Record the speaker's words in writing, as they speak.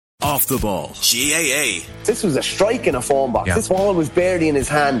Off the Ball. GAA. This was a strike in a phone box. Yeah. This ball was barely in his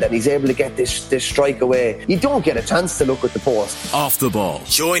hand and he's able to get this strike away. You don't get a chance to look at the post. Off the Ball.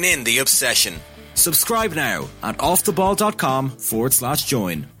 Join in the obsession. Subscribe now at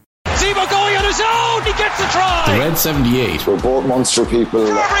offtheball.com/join. Zebo going on his own. He gets the try. The Red 78. We're both Munster people.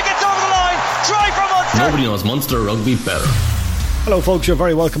 Strawberry gets over the line. Try from Munster. Nobody knows Munster rugby better. Hello folks, you're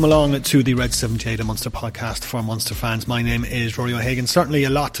very welcome along to the Red 78, a Munster podcast for Munster fans. My name is Rory O'Hagan. Certainly a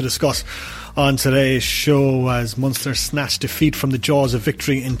lot to discuss on today's show as Munster snatched defeat from the jaws of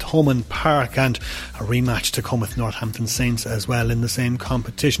victory in Thomond Park, and a rematch to come with Northampton Saints as well in the same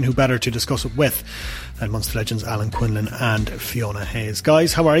competition. Who better to discuss it with than Munster legends Alan Quinlan and Fiona Hayes.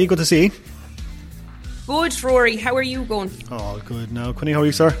 Guys, how are you? Good to see you. Good, Rory. How are you going? All good now. Quinny, how are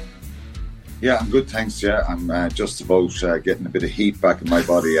you, sir? Yeah, I'm good, thanks. Yeah, I'm just about getting a bit of heat back in my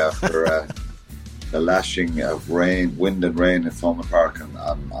body after the lashing of wind and rain in Thomond Park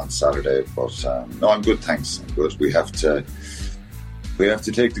on Saturday. But no, I'm good, thanks. I'm good. We have to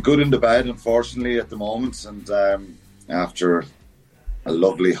take the good and the bad, unfortunately, at the moment. And after a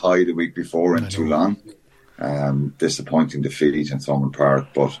lovely high the week before in Toulon, disappointing defeat in Thomond Park.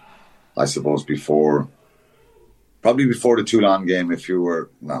 But I suppose probably before the Toulon game, it's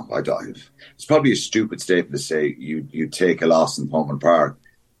probably a stupid statement to say you take a loss in Thomond Park.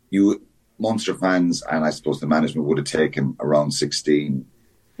 Munster fans and I suppose the management would have taken around 16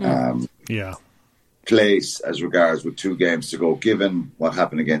 place as regards with 2 games to go, given what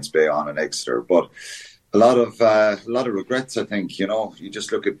happened against Bayonne and Exeter. But a lot of regrets, I think. You know, you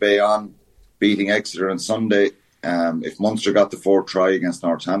just look at Bayonne beating Exeter on Sunday. If Munster got the 4th try against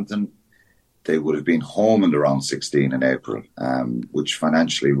Northampton, they would have been home in the round 16 in April, which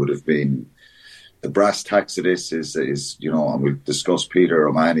financially would have been the brass tacks of this is and we'll discuss Peter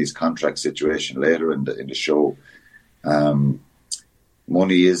O'Mahony's contract situation later in the show.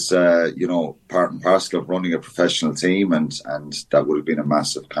 Money is part and parcel of running a professional team, and that would have been a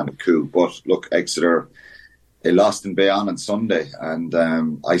massive kind of coup. But look, Exeter, they lost in Bayonne on Sunday, and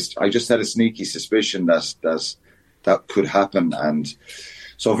I just had a sneaky suspicion that could happen. And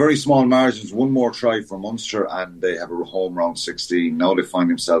so very small margins, 1 more try for Munster and they have a home round 16. Now they find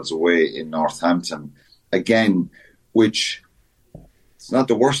themselves away in Northampton again, which is not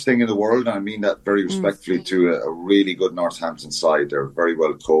the worst thing in the world. And I mean that very respectfully to a really good Northampton side. They're very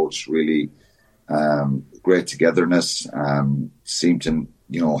well coached, really great togetherness, seem to,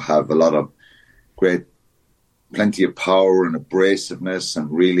 have a lot of plenty of power and abrasiveness and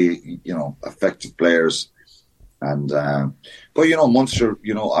really, effective players. And but Munster,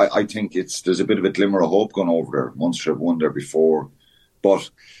 I think there's a bit of a glimmer of hope going over there. Munster have won there before, but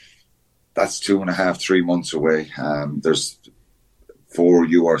that's 2.5, 3 months away. There's 4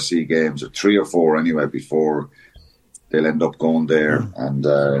 URC games, or 3 or 4 anyway, before they'll end up going there. And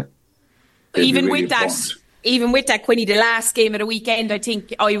even with that, Quinny, the last game of the weekend, I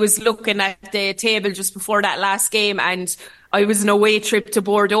think I was looking at the table just before that last game, and I was on a away trip to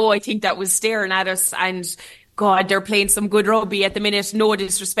Bordeaux. I think that was staring at us, and God, they're playing some good rugby at the minute. No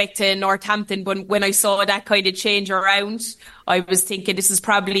disrespect to Northampton, but when I saw that kind of change around, I was thinking this is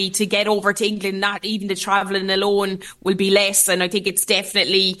probably to get over to England, not even the travelling alone will be less. And I think it's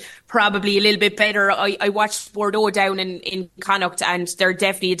definitely probably a little bit better. I watched Bordeaux down in Connacht, and they're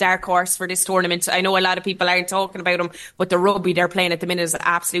definitely a dark horse for this tournament. I know a lot of people aren't talking about them, but the rugby they're playing at the minute is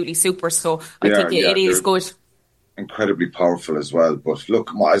absolutely super. So I think it is good. Incredibly powerful as well. But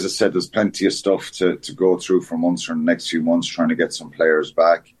look, as I said, there's plenty of stuff to go through for Munster in the next few months, trying to get some players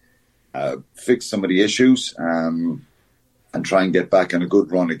back, fix some of the issues, and try and get back on a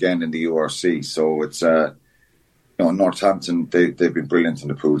good run again in the URC. So it's Northampton, they've been brilliant in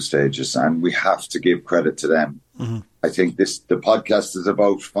the pool stages, and we have to give credit to them. Mm-hmm. I think the podcast is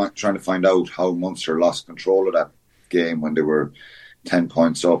about trying to find out how Munster lost control of that game when they were 10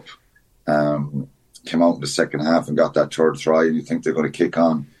 points up. Came out in the second half and got that 3rd try, and you think they're going to kick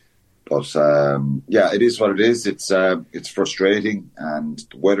on. But it is what it is. It's frustrating, and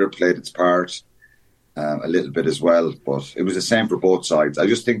the weather played its part a little bit as well. But it was the same for both sides. I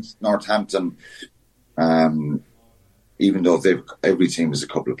just think Northampton, even though every team has a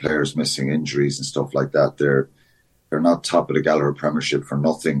couple of players missing, injuries and stuff like that, they're not top of the Gallagher Premiership for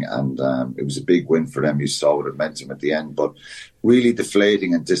nothing. And it was a big win for them. You saw what it meant to them at the end. But really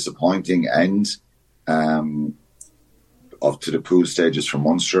deflating and disappointing end up to the pool stages for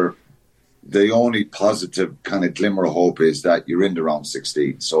Munster. The only positive kind of glimmer of hope is that you're in the round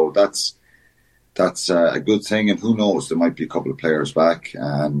 16. So that's a good thing. And who knows, there might be a couple of players back.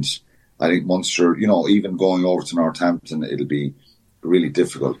 And I think Munster, even going over to Northampton, it'll be really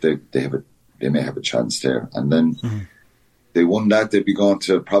difficult. They may have a chance there. And then they won that, they'd be going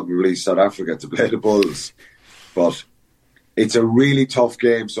to probably South Africa to play the Bulls. But it's a really tough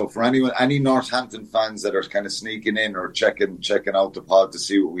game. So for any Northampton fans that are kind of sneaking in or checking out the pod to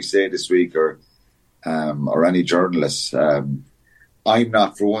see what we say this week, or any journalists, I'm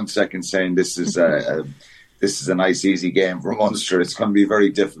not for 1 second saying this is a nice, easy game for Munster. It's going to be a very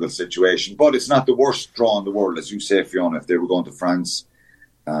difficult situation, but it's not the worst draw in the world, as you say, Fiona. If they were going to France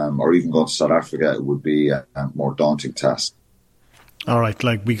or even going to South Africa, it would be a more daunting task. All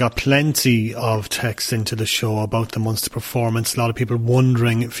right, we got plenty of texts into the show about the Munster performance. A lot of people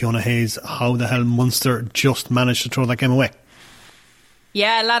wondering, Fiona Hayes, how the hell Munster just managed to throw that game away.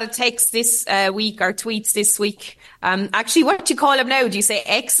 Yeah, a lot of texts this week, or tweets this week. Actually, what do you call them now? Do you say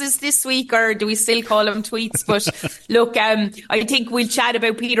X's this week, or do we still call them tweets? But look, I think we'll chat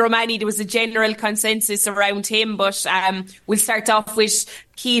about Peter O'Mahony. There was a general consensus around him, but we'll start off with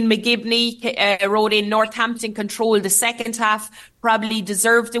Cian McGibney wrote in, Northampton controlled the second half, probably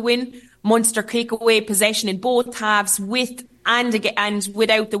deserved the win. Munster kick away possession in both halves with and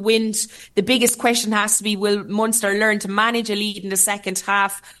without the wind. The biggest question has to be, will Munster learn to manage a lead in the second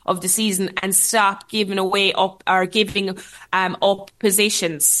half of the season and stop giving up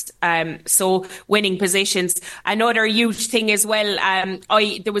positions? So winning positions. Another huge thing as well.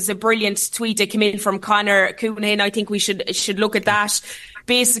 There was a brilliant tweet that came in from Conor Coonan. I think we should look at that.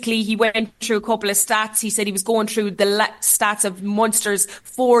 Basically, he went through a couple of stats. He said he was going through the stats of Munster's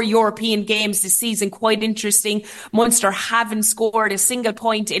 4 European games this season. Quite interesting. Munster haven't scored a single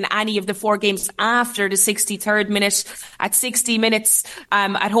point in any of the 4 games after the 63rd minute. At 60 minutes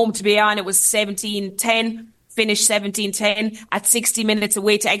at home to Bayonne, it was 17-10. Finished 17-10. At 60 minutes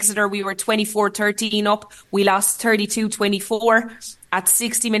away to Exeter, we were 24-13 up. We lost 32-24. At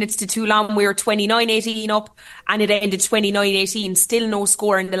 60 minutes to Toulon, we were 29-18 up, and it ended 29-18. Still no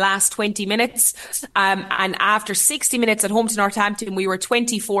score in the last 20 minutes. And after 60 minutes at home to Northampton, we were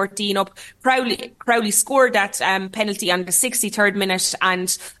 20-14 up. Crowley scored that penalty on the 63rd minute,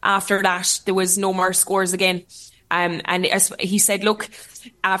 and after that, there was no more scores again. And as he said, look,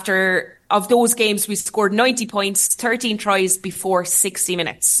 of those games, we scored 90 points, 13 tries before 60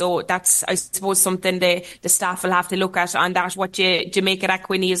 minutes. So that's, I suppose, something the staff will have to look at on that. What do you make of that,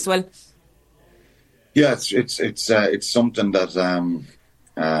 Quinny, as well? Yeah, it's something that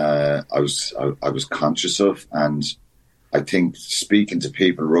I was conscious of, and I think speaking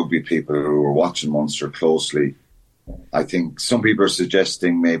to rugby people who are watching Munster closely, I think some people are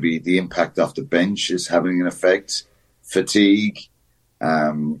suggesting maybe the impact off the bench is having an effect, fatigue.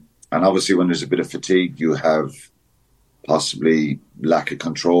 And obviously when there's a bit of fatigue, you have possibly lack of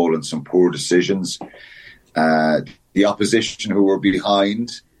control and some poor decisions. The opposition who were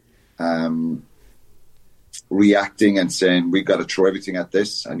behind, reacting and saying, we've got to throw everything at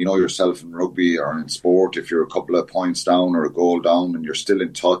this. And you know yourself in rugby or in sport, if you're a couple of points down or a goal down and you're still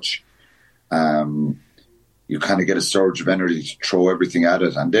in touch, you kind of get a surge of energy to throw everything at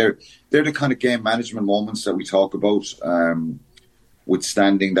it. And they're the kind of game management moments that we talk about,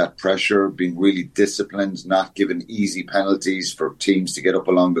 withstanding that pressure, being really disciplined, not giving easy penalties for teams to get up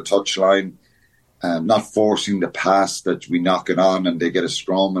along the touchline, not forcing the pass that we knock it on and they get a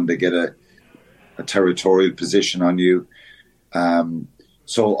scrum and they get a territorial position on you.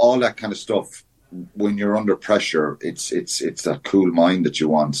 So all that kind of stuff, when you're under pressure, it's that cool mind that you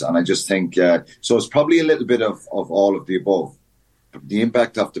want. And I just think, so it's probably a little bit of all of the above. The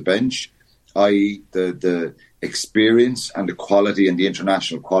impact off the bench, i.e. the experience and the quality and the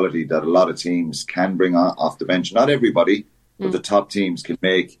international quality that a lot of teams can bring off the bench. Not everybody, but the top teams can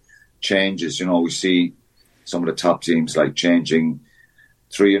make changes. You know, we see some of the top teams like changing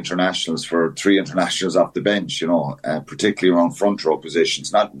 3 internationals for 3 internationals off the bench, you know, particularly around front row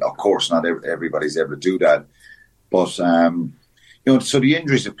positions. Not everybody's able to do that. But, you know, so the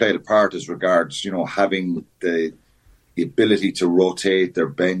injuries have played a part as regards, you know, having the ability to rotate their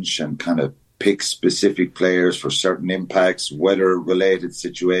bench and kind of pick specific players for certain impacts, weather-related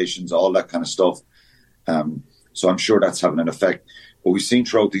situations, all that kind of stuff. So I'm sure that's having an effect. But we've seen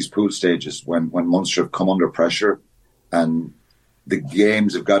throughout these pool stages when Munster have come under pressure and the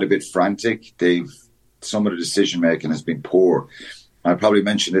games have got a bit frantic, some of the decision-making has been poor. I probably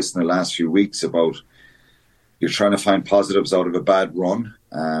mentioned this in the last few weeks about you're trying to find positives out of a bad run.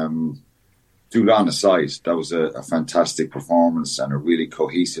 Toulon aside, that was a fantastic performance and a really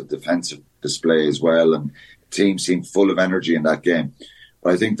cohesive defensive display as well, and the team seemed full of energy in that game.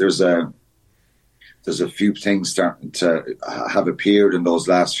 But I think there's a few things starting to have appeared in those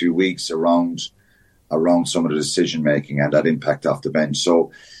last few weeks around some of the decision making and that impact off the bench.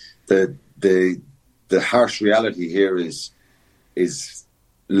 So the harsh reality here is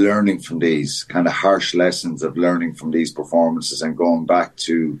learning from these kind of harsh lessons of learning from these performances and going back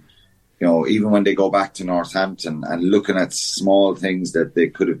to, even when they go back to Northampton and looking at small things that they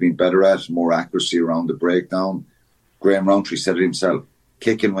could have been better at, more accuracy around the breakdown. Graham Rowntree said it himself,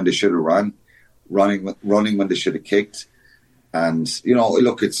 kicking when they should have run, running when they should have kicked. And,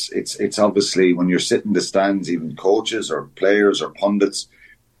 look, it's obviously when you're sitting in the stands, even coaches or players or pundits,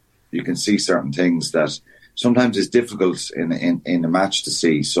 you can see certain things that sometimes it's difficult in a match to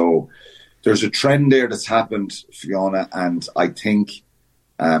see. So there's a trend there that's happened, Fiona, and I think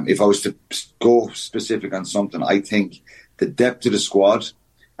if I was to go specific on something, I think the depth of the squad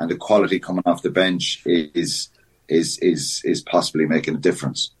and the quality coming off the bench is possibly making a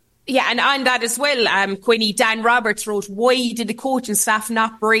difference. Yeah, and on that as well, Quinny, Dan Roberts wrote, why did the coach and staff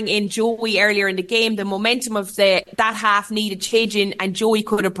not bring in Joey earlier in the game? The momentum of that half needed changing, and Joey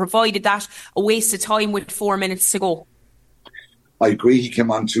could have provided that. A waste of time with 4 minutes to go. I agree, he came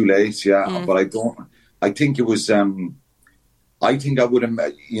on too late, but I think it was... I think I would have,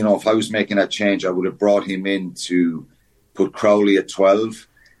 if I was making that change, I would have brought him in to put Crowley at 12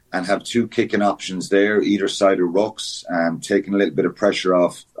 and have 2 kicking options there, either side of rucks, taking a little bit of pressure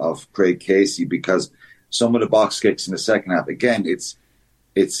off Craig Casey, because some of the box kicks in the second half, again, it's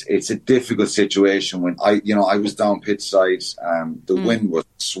a difficult situation when I was down pitch side, the wind was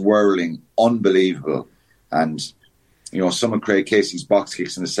swirling, unbelievable, and some of Craig Casey's box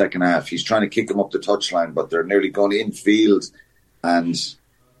kicks in the second half, he's trying to kick them up the touchline, but they're nearly going infield. And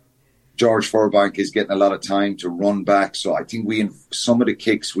George Furbank is getting a lot of time to run back. So I think some of the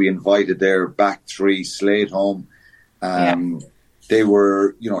kicks we invited there, back 3, Slade home. They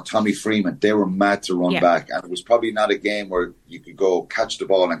were, Tommy Freeman, they were mad to run back. And it was probably not a game where you could go catch the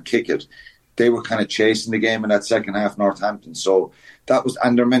ball and kick it. They were kind of chasing the game in that second half, Northampton. So that was,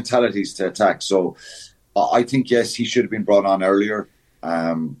 and their mentalities to attack. So I think, yes, he should have been brought on earlier.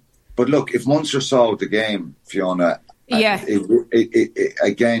 But look, if Munster saw the game, Fiona,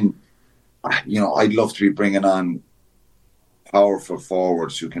 again, I'd love to be bringing on powerful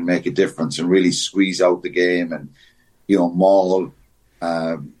forwards who can make a difference and really squeeze out the game and, maul,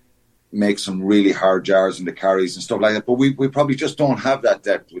 make some really hard jars in the carries and stuff like that. But we probably just don't have that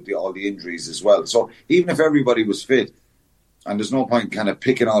depth with all the injuries as well. So even if everybody was fit, and there's no point kind of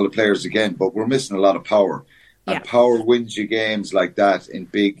picking all the players again, but we're missing a lot of power. And power wins you games like that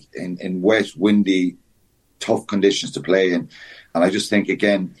in wet, windy, tough conditions to play in. And I just think,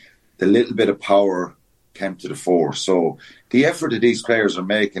 again, the little bit of power came to the fore. So the effort that these players are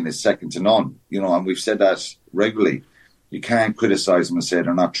making is second to none, and we've said that regularly. You can't criticise them and say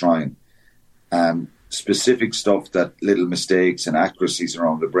they're not trying. Specific stuff, that little mistakes and accuracies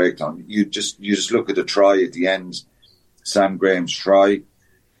around the breakdown. You just look at the try at the end, Sam Graham's try.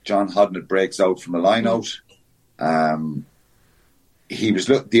 John Hodnett breaks out from a line out.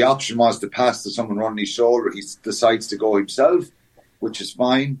 The option was to pass to someone running his shoulder. He decides to go himself, which is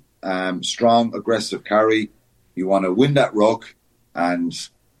fine. Strong, aggressive carry. You want to win that ruck and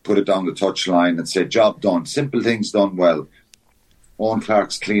put it down the touchline and say, job done. Simple things done well. Owen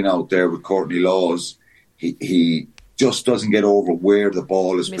Clark's clean out there with Courtney Laws. He just doesn't get over where the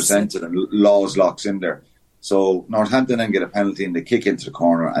ball is presented, and Laws locks in there. So Northampton then get a penalty and they kick into the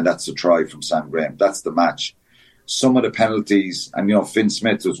corner, and that's a try from Sam Graham. That's the match. Some of the penalties, and Finn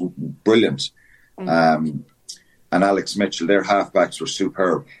Smith was brilliant, and Alex Mitchell, their halfbacks were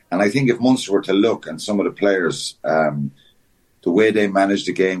superb. And I think if Munster were to look, and some of the players, the way they managed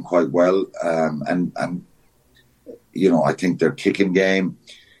the game quite well, and I think their kicking game,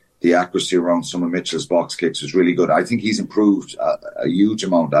 the accuracy around some of Mitchell's box kicks was really good. I think he's improved a huge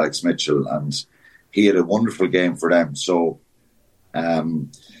amount, Alex Mitchell, and he had a wonderful game for them. So I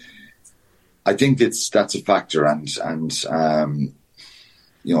think that's a factor, and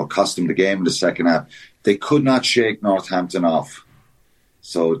cost them the game in the second half. They could not shake Northampton off,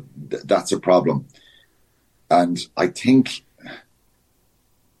 so that's a problem. And I think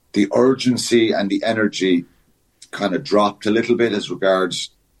the urgency and the energy kind of dropped a little bit as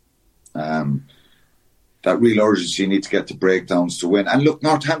regards that real urgency you need to get to breakdowns to win. And look,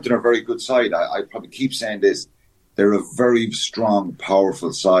 Northampton are a very good side. I probably keep saying this. They're a very strong,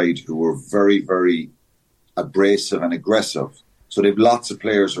 powerful side who are very, very abrasive and aggressive. So they've lots of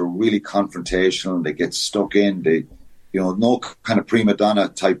players who are really confrontational. They get stuck in. They, no kind of prima donna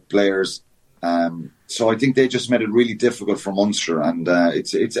type players. So I think they just made it really difficult for Munster. And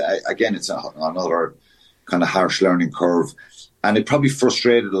it's another kind of harsh learning curve. And it probably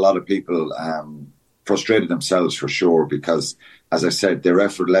frustrated a lot of people, frustrated themselves for sure, because, as I said, their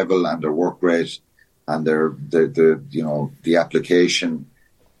effort level and their work rate and the application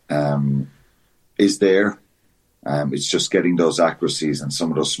is there. It's just getting those accuracies and some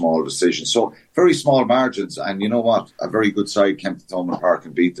of those small decisions. So very small margins. And you know what? A very good side came to Thomond Park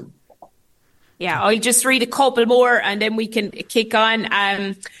and beat them. Yeah, I'll just read a couple more and then we can kick on.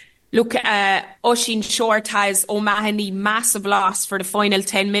 Look, Oisin Short has O'Mahony, massive loss for the final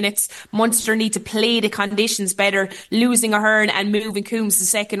 10 minutes. Munster need to play the conditions better. Losing Ahern and moving Coombs the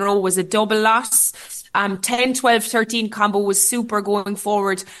second row was a double loss. 10, 12, 13 combo was super going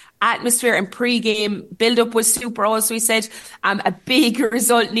forward. Atmosphere and pre-game build-up was super also, he said. A big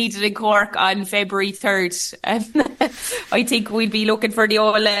result needed in Cork on February 3rd. I think we'll be looking for the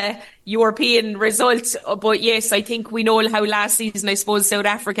all European result. But yes, I think we know how last season, I suppose, South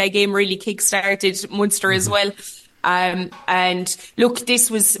Africa game really kick-started Munster as well. And look,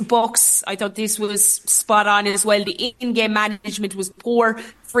 this was Bucks. I thought this was spot on as well. The in-game management was poor.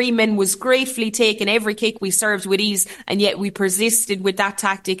 Freeman was gratefully taking every kick we served with ease, and yet we persisted with that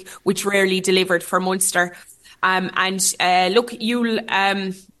tactic, which rarely delivered for Munster. Look, you'll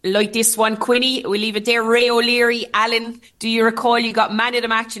like this one, Quinny. We'll leave it there. Ray O'Leary, Alan, do you recall you got man of the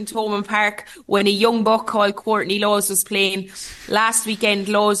match in Thomond Park when a young buck called Courtney Laws was playing? Last weekend,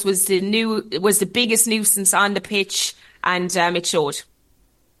 Laws was the biggest nuisance on the pitch, and it showed.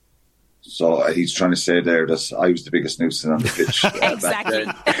 So he's trying to say there that I was the biggest nuisance on the pitch. Exactly.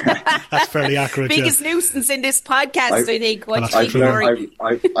 That's fairly accurate. Biggest nuisance in this podcast, I think.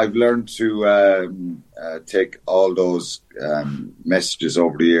 I've learned to take all those messages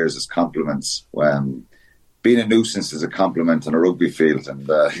over the years as compliments. Being a nuisance is a compliment on a rugby field, and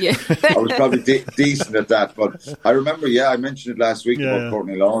I was probably decent at that. But I remember, I mentioned it last week about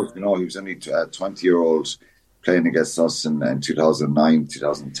Courtney Laws. You know, he was only a 20-year-old. Playing against us in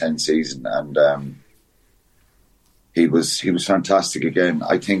 2009-2010 season, and he was fantastic again.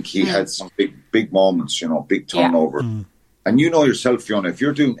 I think he had some big moments, you know, big turnover. And you know yourself, Fiona, if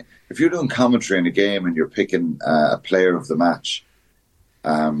you're doing commentary in a game and you're picking a player of the match,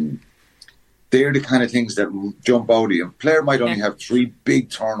 they're the kind of things that jump out at you. A player might only have 3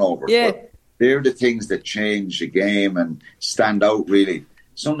 big turnovers, but they're the things that change a game and stand out really.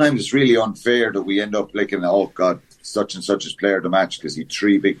 Sometimes it's really unfair that we end up looking at, oh God, such and such is player of the match because he had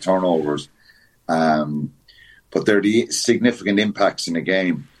 3 big turnovers. But they're the significant impacts in the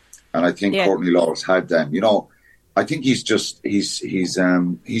game. And I think Courtney Laws had them. You know, I think he's just at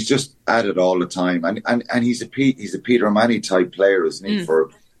it all the time. And he's a Peter O'Mahony type player, isn't he?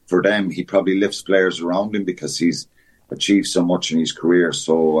 For them, he probably lifts players around him because he's achieved so much in his career.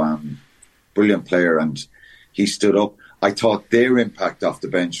 So brilliant player, and he stood up. I thought their impact off the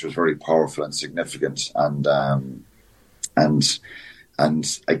bench was very powerful and significant, and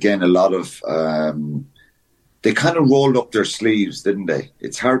again, a lot of they kind of rolled up their sleeves, didn't they?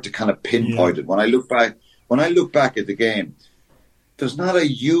 It's hard to kind of pinpoint it. When I look back at the game, there's not a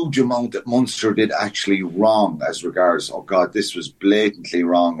huge amount that Munster did actually wrong as regards, oh God, this was blatantly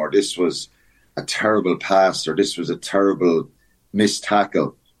wrong, or this was a terrible pass, or this was a terrible missed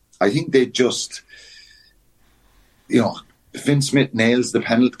tackle. I think they just, you know, Finn Smith nails the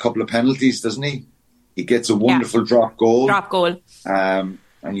couple of penalties, doesn't he? He gets a wonderful drop goal.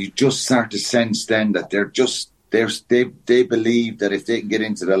 And you just start to sense then that they believe that if they can get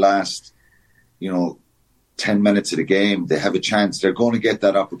into the last, 10 minutes of the game, they have a chance. They're going to get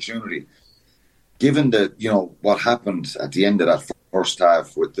that opportunity. Given that, what happened at the end of that first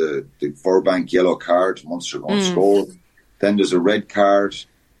half with the Furbank yellow card, Munster going to score. Then there's a red card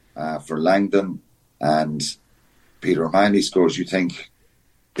for Langdon, and Peter O'Mahony scores. You think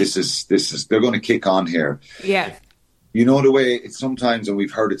this is they're going to kick on here. Yeah. You know the way it's sometimes, and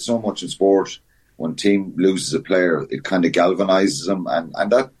we've heard it so much in sport, when a team loses a player, it kind of galvanises them,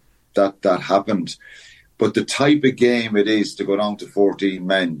 and that happened. But the type of game it is to go down to 14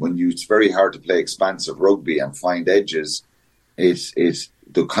 men, it's very hard to play expansive rugby and find edges.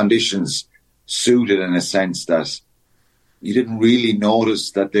 The conditions suited in a sense that you didn't really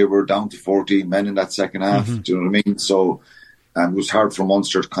notice that they were down to 14 men in that second half. Mm-hmm. Do you know what I mean? So, it was hard for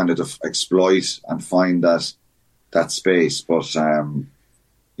Munster to kind of exploit and find that space. But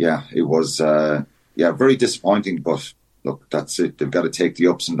it was very disappointing. But look, that's it. They've got to take the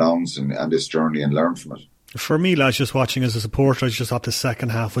ups and downs and this journey and learn from it. For me, lads, just watching as a supporter, I just thought the second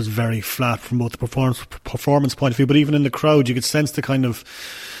half was very flat from both the performance point of view, but even in the crowd, you could sense the kind of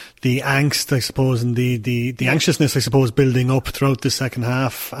the angst, I suppose, and the anxiousness, I suppose, building up throughout the second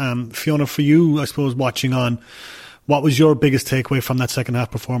half. Fiona, for you, I suppose, watching on, what was your biggest takeaway from that second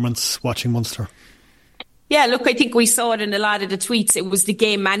half performance watching Munster? Yeah, look, I think we saw it in a lot of the tweets. It was the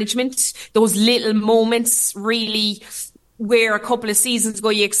game management, those little moments really, where a couple of seasons ago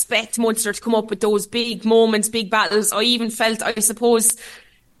you expect Munster to come up with those big moments, big battles. I even felt, I suppose,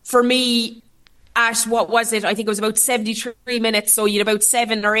 for me, at, what was it? I think it was about 73 minutes. So you had about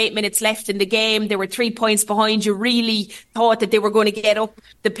 7 or 8 minutes left in the game. They were 3 points behind. You really thought that they were going to get up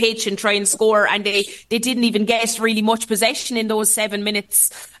the pitch and try and score. And they didn't even get really much possession in those 7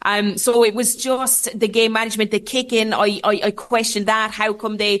 minutes. So it was just the game management, the kick in. I questioned that. How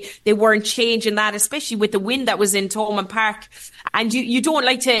come they weren't changing that, especially with the wind that was in Thomond Park? And you don't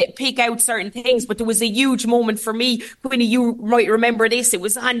like to pick out certain things, but there was a huge moment for me. Quinny, you might remember this. It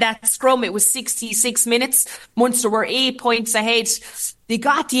was on that scrum. It was 66 minutes. Munster were 8 points ahead. They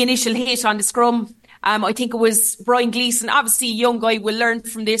got the initial hit on the scrum. I think it was Brian Gleeson. Obviously, a young guy will learn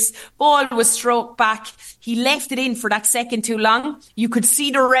from this. Ball was struck back. He left it in for that second too long. You could see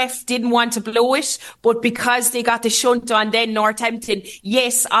the ref didn't want to blow it, but because they got the shunt on then Northampton,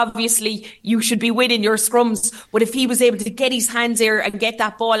 yes, obviously you should be winning your scrums. But if he was able to get his hands there and get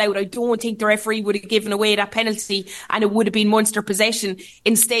that ball out, I don't think the referee would have given away that penalty and it would have been Munster possession.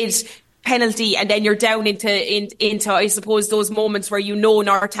 Instead, penalty, and then you're down into I suppose those moments where you know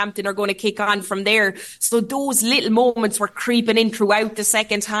Northampton are going to kick on from there. So those little moments were creeping in throughout the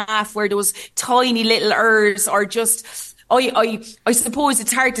second half, where those tiny little errors are just, I suppose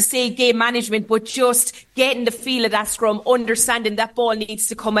it's hard to say game management, but just getting the feel of that scrum, understanding that ball needs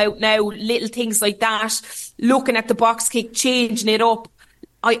to come out now, little things like that, looking at the box kick, changing it up.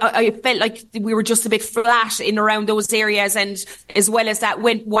 I felt like we were just a bit flat in around those areas, and as well as that,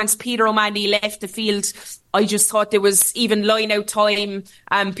 once Peter O'Mahony left the field, I just thought there was even line out time,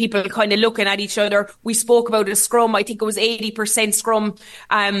 people kind of looking at each other. We spoke about a scrum. I think it was 80% scrum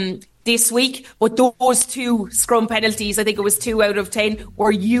this week, but those 2 scrum penalties, I think it was 2 out of 10,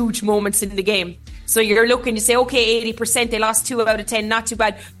 were huge moments in the game. So you're looking to say, okay, 80%, they lost 2 out of 10, not too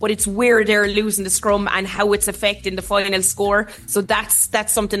bad, but it's where they're losing the scrum and how it's affecting the final score. So that's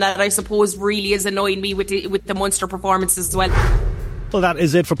something that I suppose really is annoying me with the Munster performances as well. Well, that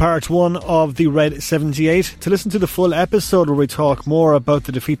is it for part 1 of the Red 78. To listen to the full episode where we talk more about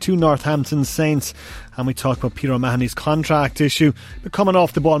the defeat to Northampton Saints and we talk about Peter O'Mahony's contract issue, become an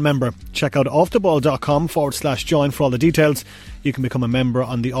Off The Ball member. Check out offtheball.com/join for all the details. You can become a member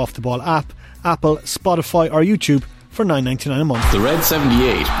on the Off The Ball app, Apple, Spotify or YouTube for $9.99 a month. The Red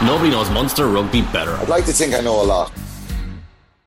 78. Nobody knows Munster rugby better. I'd like to think I know a lot.